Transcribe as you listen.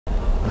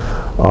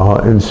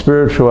In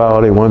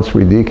spirituality, once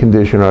we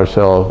decondition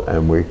ourselves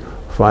and we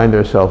find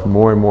ourselves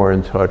more and more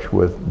in touch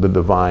with the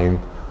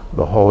divine,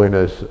 the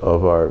holiness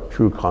of our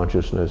true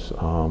consciousness,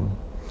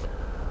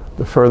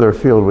 the further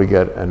afield we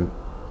get and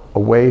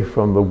away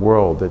from the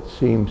world that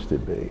seems to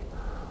be,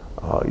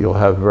 you'll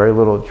have very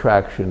little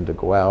attraction to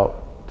go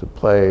out, to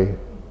play,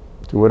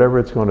 to whatever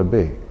it's going to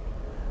be.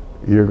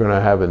 You're going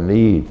to have a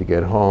need to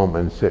get home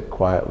and sit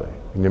quietly.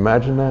 Can you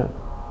imagine that?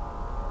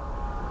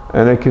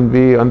 And it can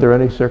be under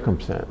any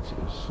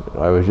circumstances.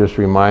 I was just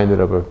reminded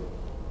of an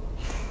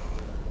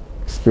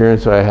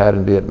experience I had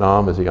in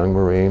Vietnam as a young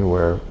Marine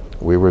where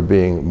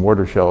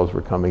mortar shells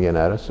were coming in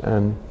at us,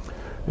 and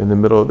in the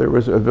middle there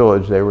was a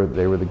village. They were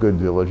the good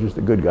villagers,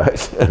 the good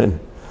guys. And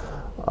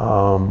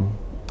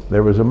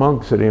there was a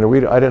monk sitting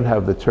there. I didn't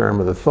have the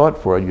term or the thought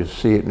for it. You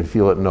see it and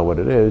feel it and know what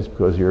it is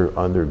because you're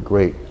under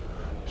great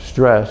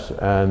stress.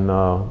 And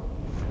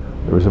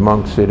there was a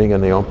monk sitting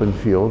in the open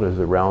field as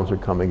the rounds were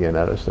coming in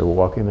at us. They were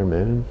walking them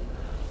in.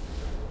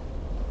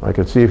 I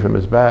could see from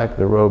his back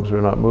the robes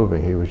were not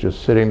moving. He was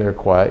just sitting there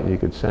quiet, and you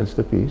could sense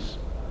the peace.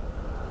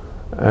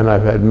 And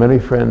I've had many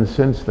friends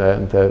since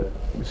then that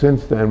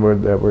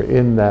were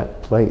in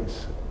that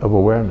place of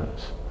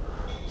awareness.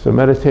 So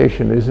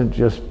meditation isn't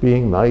just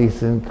being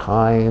nice and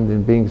kind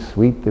and being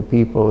sweet to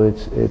people.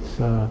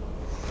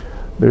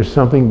 There's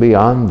something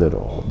beyond it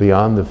all,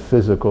 beyond the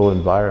physical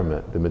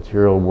environment, the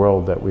material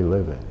world that we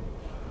live in.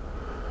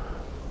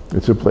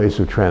 It's a place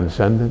of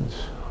transcendence,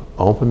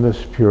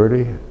 openness,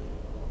 purity,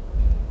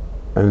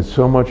 and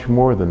so much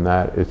more than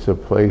that. It's a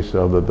place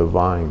of the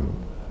divine.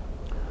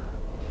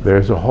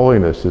 There's a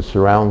holiness that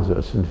surrounds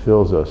us and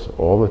fills us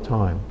all the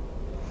time.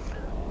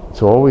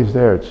 It's always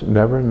there. It's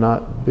never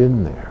not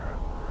been there.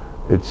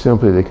 It's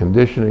simply the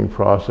conditioning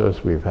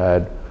process we've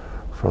had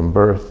from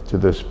birth to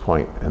this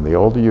point. And the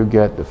older you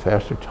get, the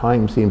faster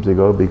time seems to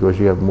go because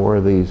you have more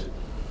of these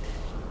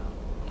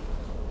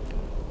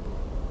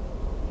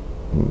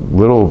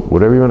little,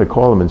 whatever you want to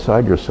call them,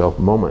 inside yourself,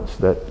 moments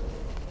that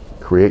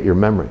create your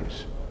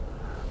memories.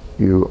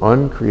 You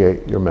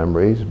uncreate your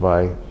memories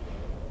by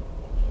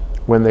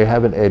when they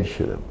have an edge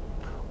to them.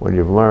 When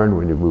you've learned,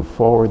 when you move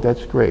forward,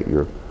 that's great.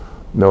 You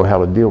know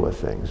how to deal with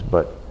things.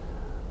 But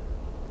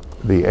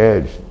the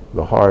edge,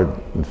 the hard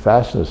and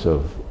fastness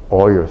of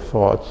all your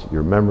thoughts,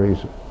 your memories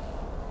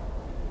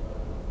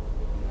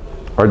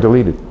are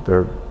deleted.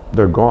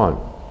 They're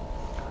gone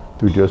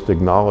through just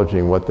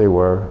acknowledging what they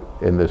were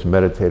in this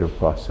meditative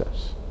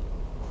process.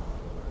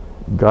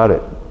 Got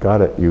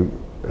it. You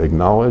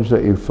acknowledge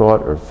that you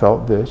thought or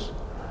felt this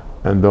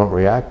and don't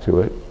react to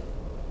it.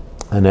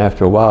 And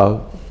after a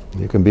while,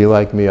 you can be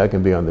like me. I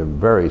can be under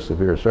very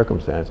severe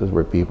circumstances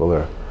where people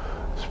are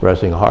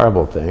expressing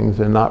horrible things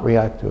and not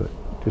react to it.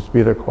 Just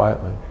be there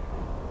quietly.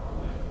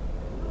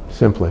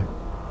 Simply.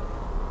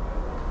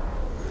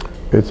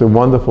 It's a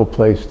wonderful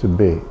place to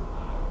be.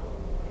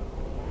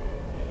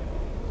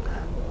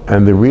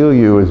 And the real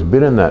you has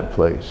been in that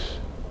place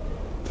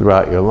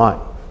throughout your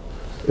life.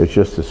 It's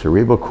just the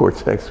cerebral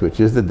cortex, which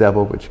is the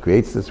devil, which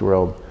creates this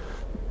world.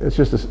 It's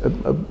just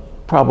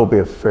probably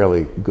a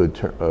fairly good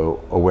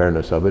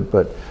awareness of it,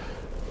 but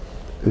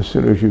as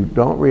soon as you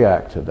don't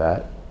react to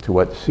that, to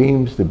what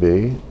seems to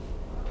be,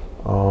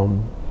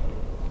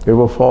 it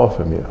will fall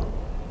from you.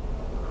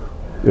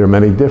 There are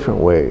many different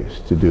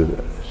ways to do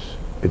this.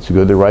 It's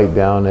good to write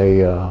down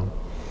a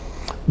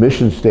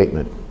mission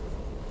statement.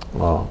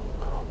 On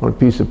a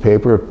piece of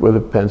paper with a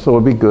pencil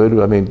would be good.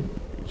 I mean,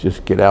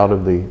 just get out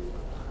of the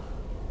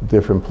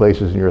different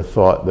places in your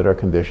thought that are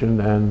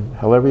conditioned, and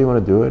however you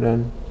want to do it,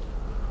 and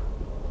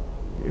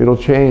it'll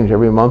change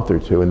every month or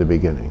two in the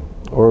beginning,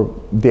 or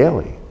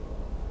daily.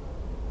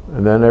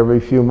 And then every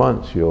few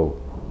months you'll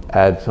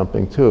add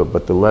something to it.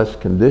 But the less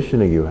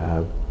conditioning you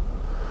have,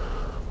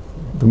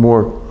 the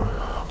more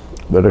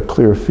that a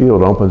clear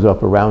field opens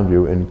up around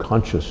you in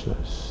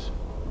consciousness.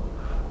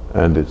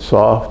 And it's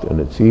soft,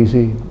 and it's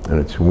easy, and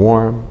it's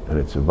warm, and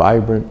it's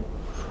vibrant,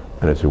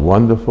 and it's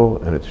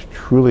wonderful, and it's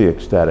truly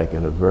ecstatic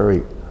in a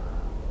very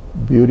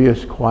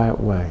beauteous, quiet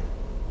way.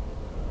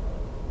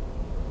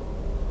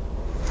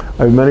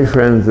 I have many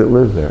friends that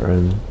live there,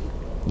 and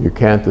you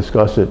can't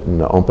discuss it in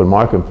the open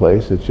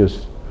marketplace. It's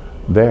just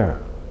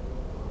there.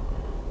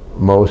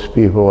 Most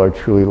people are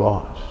truly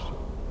lost.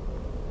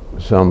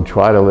 Some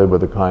try to live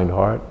with a kind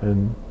heart,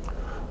 and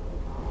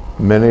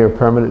many are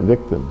permanent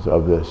victims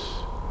of this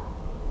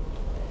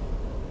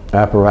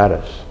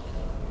apparatus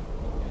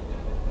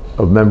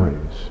of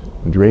memories,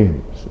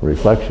 dreams,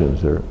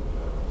 reflections.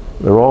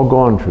 They're all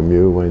gone from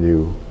you when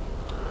you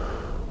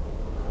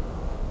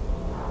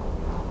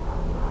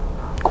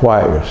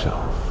quiet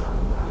yourself.